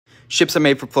Ships are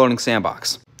made for Floating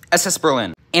Sandbox. SS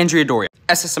Berlin, Andrea Doria,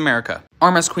 SS America,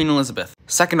 RMS Queen Elizabeth,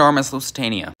 2nd RMS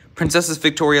Lusitania, Princesses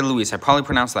Victoria Louise, I probably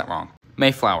pronounced that wrong,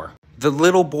 Mayflower, the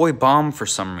Little Boy Bomb for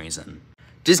some reason,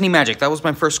 Disney Magic, that was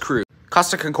my first crew,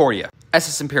 Costa Concordia,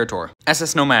 SS Imperator,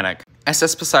 SS Nomadic,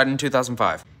 SS Poseidon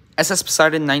 2005, SS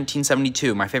Poseidon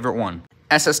 1972, my favorite one,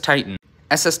 SS Titan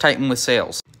with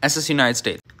sails, SS United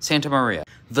States, Santa Maria,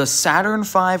 the Saturn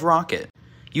V rocket,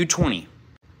 U-20,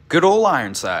 good ol'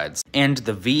 Ironsides, and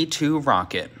the V-2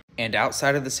 rocket. And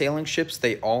outside of the sailing ships,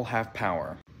 they all have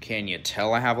power. Can you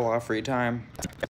tell I have a lot of free time?